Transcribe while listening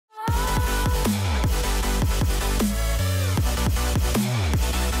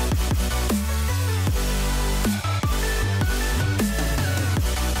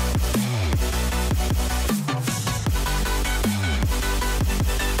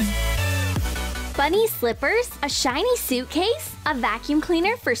bunny slippers, a shiny suitcase, a vacuum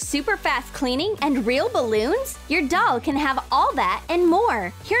cleaner for super fast cleaning, and real balloons? Your doll can have all that and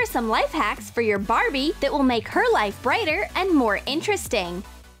more. Here are some life hacks for your Barbie that will make her life brighter and more interesting.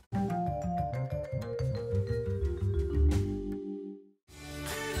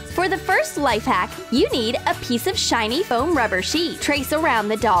 For the first life hack, you need a piece of shiny foam rubber sheet. Trace around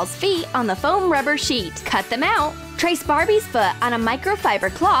the doll's feet on the foam rubber sheet. Cut them out. Trace Barbie's foot on a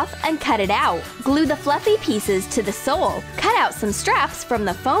microfiber cloth and cut it out. Glue the fluffy pieces to the sole. Cut out some straps from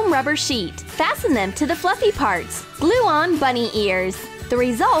the foam rubber sheet. Fasten them to the fluffy parts. Glue on bunny ears. The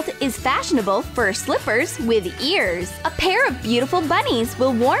result is fashionable fur slippers with ears. A pair of beautiful bunnies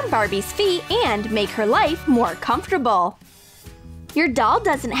will warm Barbie's feet and make her life more comfortable. Your doll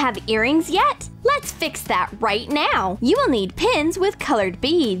doesn't have earrings yet? Let's fix that right now! You will need pins with colored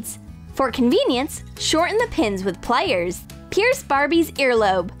beads. For convenience, shorten the pins with pliers. Pierce Barbie's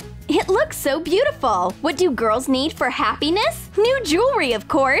earlobe. It looks so beautiful! What do girls need for happiness? New jewelry, of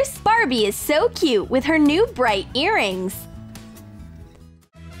course! Barbie is so cute with her new bright earrings.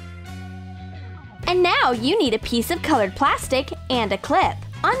 And now you need a piece of colored plastic and a clip.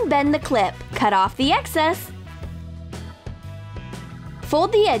 Unbend the clip. Cut off the excess.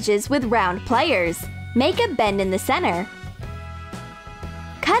 Fold the edges with round pliers. Make a bend in the center.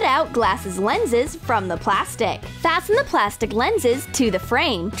 Cut out glasses lenses from the plastic. Fasten the plastic lenses to the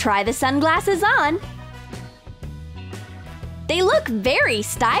frame. Try the sunglasses on. They look very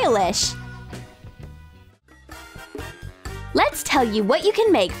stylish. Let's tell you what you can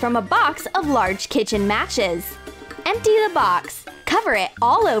make from a box of large kitchen matches. Empty the box. Cover it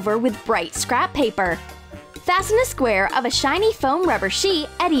all over with bright scrap paper. Fasten a square of a shiny foam rubber sheet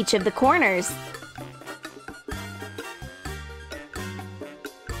at each of the corners.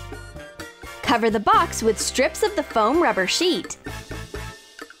 Cover the box with strips of the foam rubber sheet.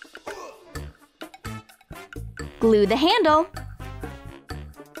 Glue the handle.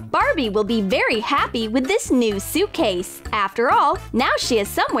 Barbie will be very happy with this new suitcase. After all, now she has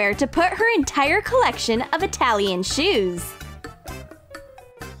somewhere to put her entire collection of Italian shoes.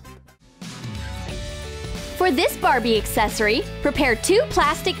 For this Barbie accessory, prepare 2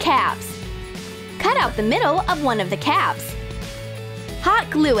 plastic caps. Cut out the middle of one of the caps. Hot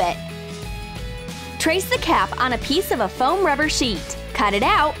glue it. Trace the cap on a piece of a foam rubber sheet. Cut it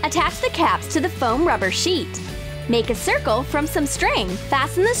out. Attach the caps to the foam rubber sheet. Make a circle from some string.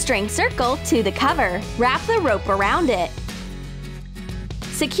 Fasten the string circle to the cover. Wrap the rope around it.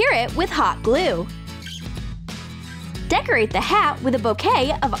 Secure it with hot glue. Decorate the hat with a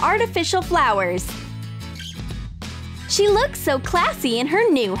bouquet of artificial flowers. She looks so classy in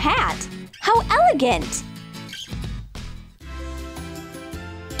her new hat. How elegant!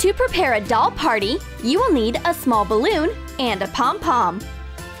 To prepare a doll party, you will need a small balloon and a pom-pom.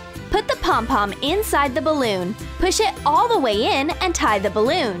 Put the pom-pom inside the balloon. Push it all the way in and tie the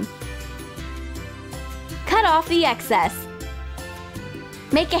balloon. Cut off the excess.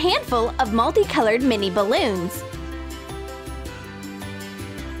 Make a handful of multicolored mini balloons.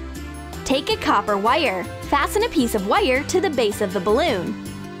 Take a copper wire. Fasten a piece of wire to the base of the balloon.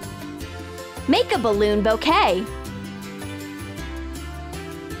 Make a balloon bouquet.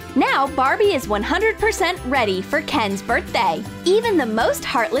 Now Barbie is 100% ready for Ken's birthday. Even the most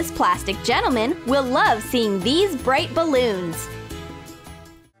heartless plastic gentleman will love seeing these bright balloons.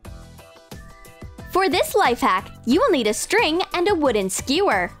 For this life hack, you will need a string and a wooden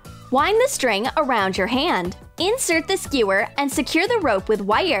skewer. Wind the string around your hand. Insert the skewer and secure the rope with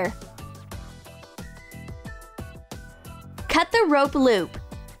wire. Cut the rope loop.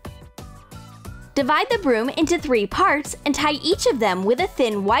 Divide the broom into 3 parts and tie each of them with a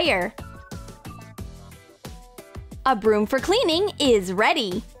thin wire. A broom for cleaning is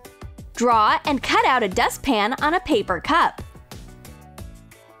ready. Draw and cut out a dustpan on a paper cup.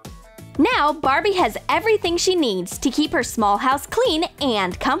 Now Barbie has everything she needs to keep her small house clean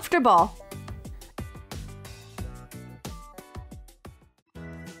and comfortable.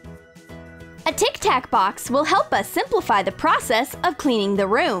 A Tic-Tac box will help us simplify the process of cleaning the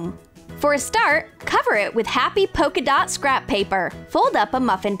room. For a start, cover it with happy polka dot scrap paper. Fold up a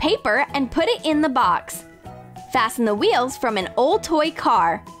muffin paper and put it in the box. Fasten the wheels from an old toy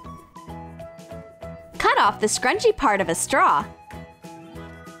car. Cut off the scrunchy part of a straw.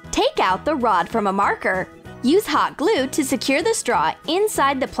 Take out the rod from a marker. Use hot glue to secure the straw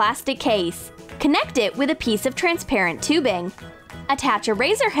inside the plastic case. Connect it with a piece of transparent tubing. Attach a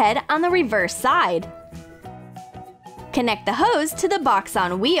razor head on the reverse side. Connect the hose to the box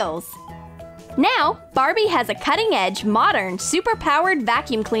on wheels. Now, Barbie has a cutting-edge, modern, super-powered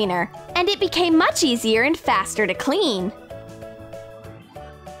vacuum cleaner, and it became much easier and faster to clean.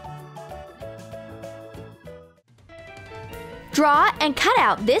 Draw and cut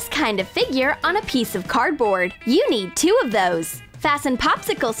out this kind of figure on a piece of cardboard. You need 2 of those. Fasten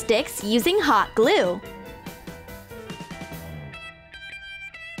popsicle sticks using hot glue.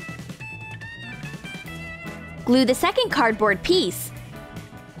 Glue the second cardboard piece.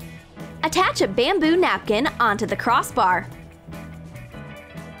 Attach a bamboo napkin onto the crossbar.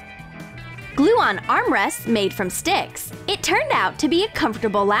 Glue on armrests made from sticks. It turned out to be a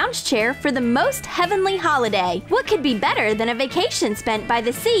comfortable lounge chair for the most heavenly holiday. What could be better than a vacation spent by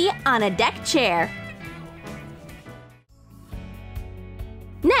the sea on a deck chair?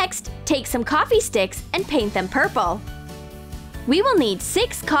 Next, take some coffee sticks and paint them purple. We will need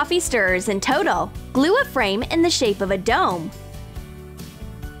 6 coffee stirrers in total. Glue a frame in the shape of a dome.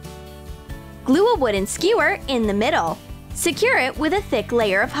 Glue a wooden skewer in the middle. Secure it with a thick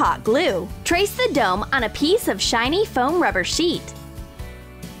layer of hot glue. Trace the dome on a piece of shiny foam rubber sheet.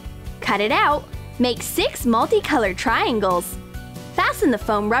 Cut it out. Make 6 multicolored triangles. Fasten the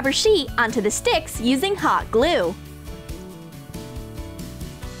foam rubber sheet onto the sticks using hot glue.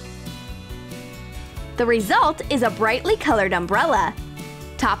 The result is a brightly colored umbrella.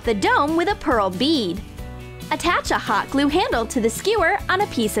 Top the dome with a pearl bead. Attach a hot glue handle to the skewer on a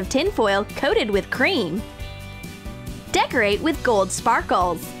piece of tinfoil coated with cream. Decorate with gold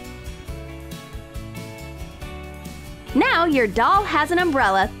sparkles. Now your doll has an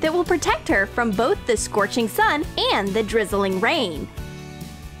umbrella that will protect her from both the scorching sun and the drizzling rain.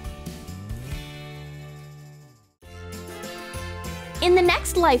 In the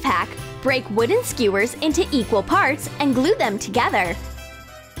next life hack, break wooden skewers into equal parts and glue them together.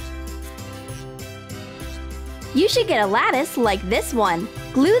 You should get a lattice like this one.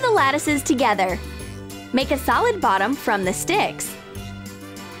 Glue the lattices together. Make a solid bottom from the sticks.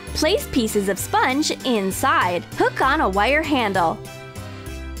 Place pieces of sponge inside. Hook on a wire handle.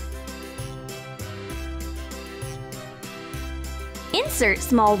 Insert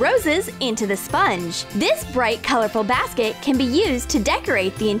small roses into the sponge. This bright, colorful basket can be used to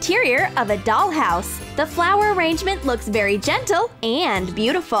decorate the interior of a dollhouse. The flower arrangement looks very gentle and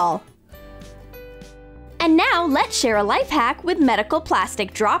beautiful. And now let's share a life hack with medical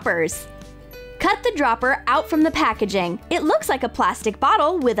plastic droppers. Cut the dropper out from the packaging. It looks like a plastic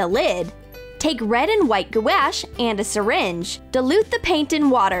bottle with a lid. Take red and white gouache and a syringe. Dilute the paint in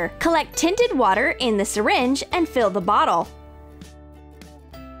water. Collect tinted water in the syringe and fill the bottle.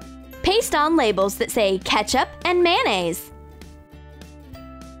 Paste on labels that say ketchup and mayonnaise.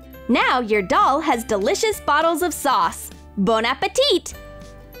 Now your doll has delicious bottles of sauce. Bon appetit!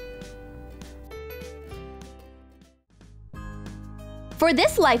 For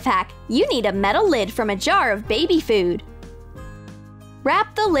this life hack, you need a metal lid from a jar of baby food.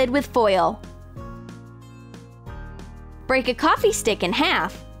 Wrap the lid with foil. Break a coffee stick in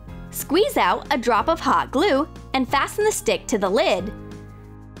half. Squeeze out a drop of hot glue and fasten the stick to the lid.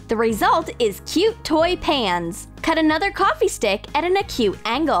 The result is cute toy pans. Cut another coffee stick at an acute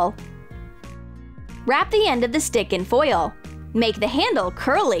angle. Wrap the end of the stick in foil. Make the handle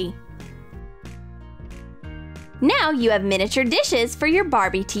curly. Now you have miniature dishes for your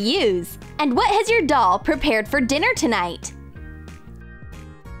Barbie to use. And what has your doll prepared for dinner tonight?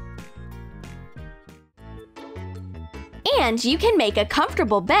 And you can make a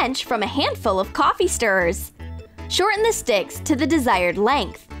comfortable bench from a handful of coffee stirrers. Shorten the sticks to the desired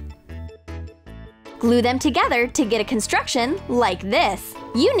length. Glue them together to get a construction like this.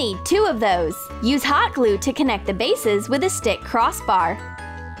 You need 2 of those. Use hot glue to connect the bases with a stick crossbar.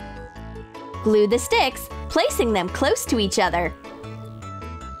 Glue the sticks, placing them close to each other.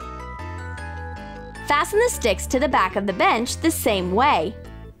 Fasten the sticks to the back of the bench the same way.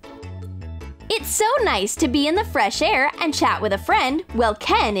 It's so nice to be in the fresh air and chat with a friend while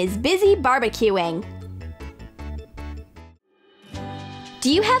Ken is busy barbecuing.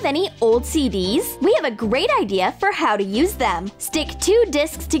 Do you have any old CDs? We have a great idea for how to use them. Stick 2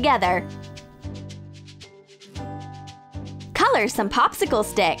 discs together. Color some popsicle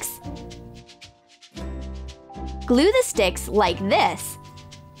sticks. Glue the sticks like this.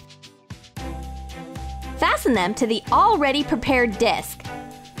 Fasten them to the already prepared disc.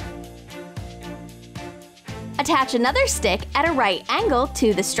 Attach another stick at a right angle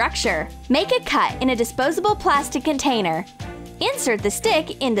to the structure. Make a cut in a disposable plastic container. Insert the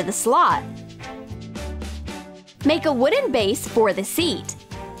stick into the slot. Make a wooden base for the seat.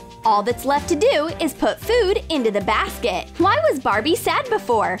 All that's left to do is put food into the basket. Why was Barbie sad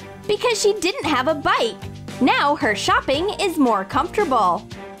before? Because she didn't have a bike. Now her shopping is more comfortable.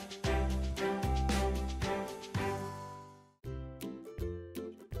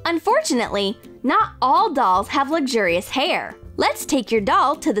 Unfortunately, not all dolls have luxurious hair. Let's take your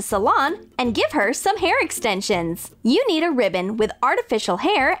doll to the salon and give her some hair extensions. You need a ribbon with artificial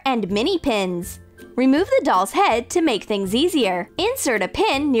hair and mini pins. Remove the doll's head to make things easier. Insert a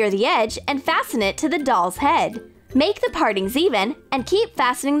pin near the edge and fasten it to the doll's head. Make the partings even and keep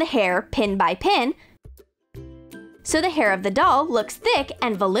fastening the hair pin by pin so the hair of the doll looks thick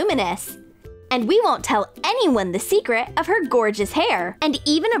and voluminous. And we won't tell anyone the secret of her gorgeous hair. And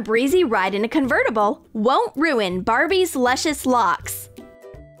even a breezy ride in a convertible won't ruin Barbie's luscious locks.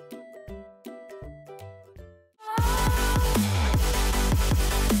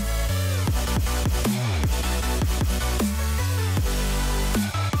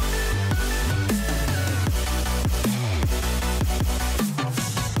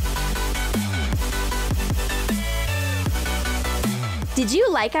 Did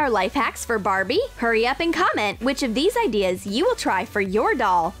you like our life hacks for Barbie? Hurry up and comment which of these ideas you will try for your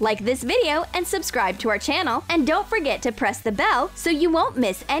doll. Like this video and subscribe to our channel. And don't forget to press the bell so you won't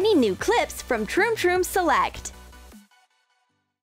miss any new clips from Troom Select.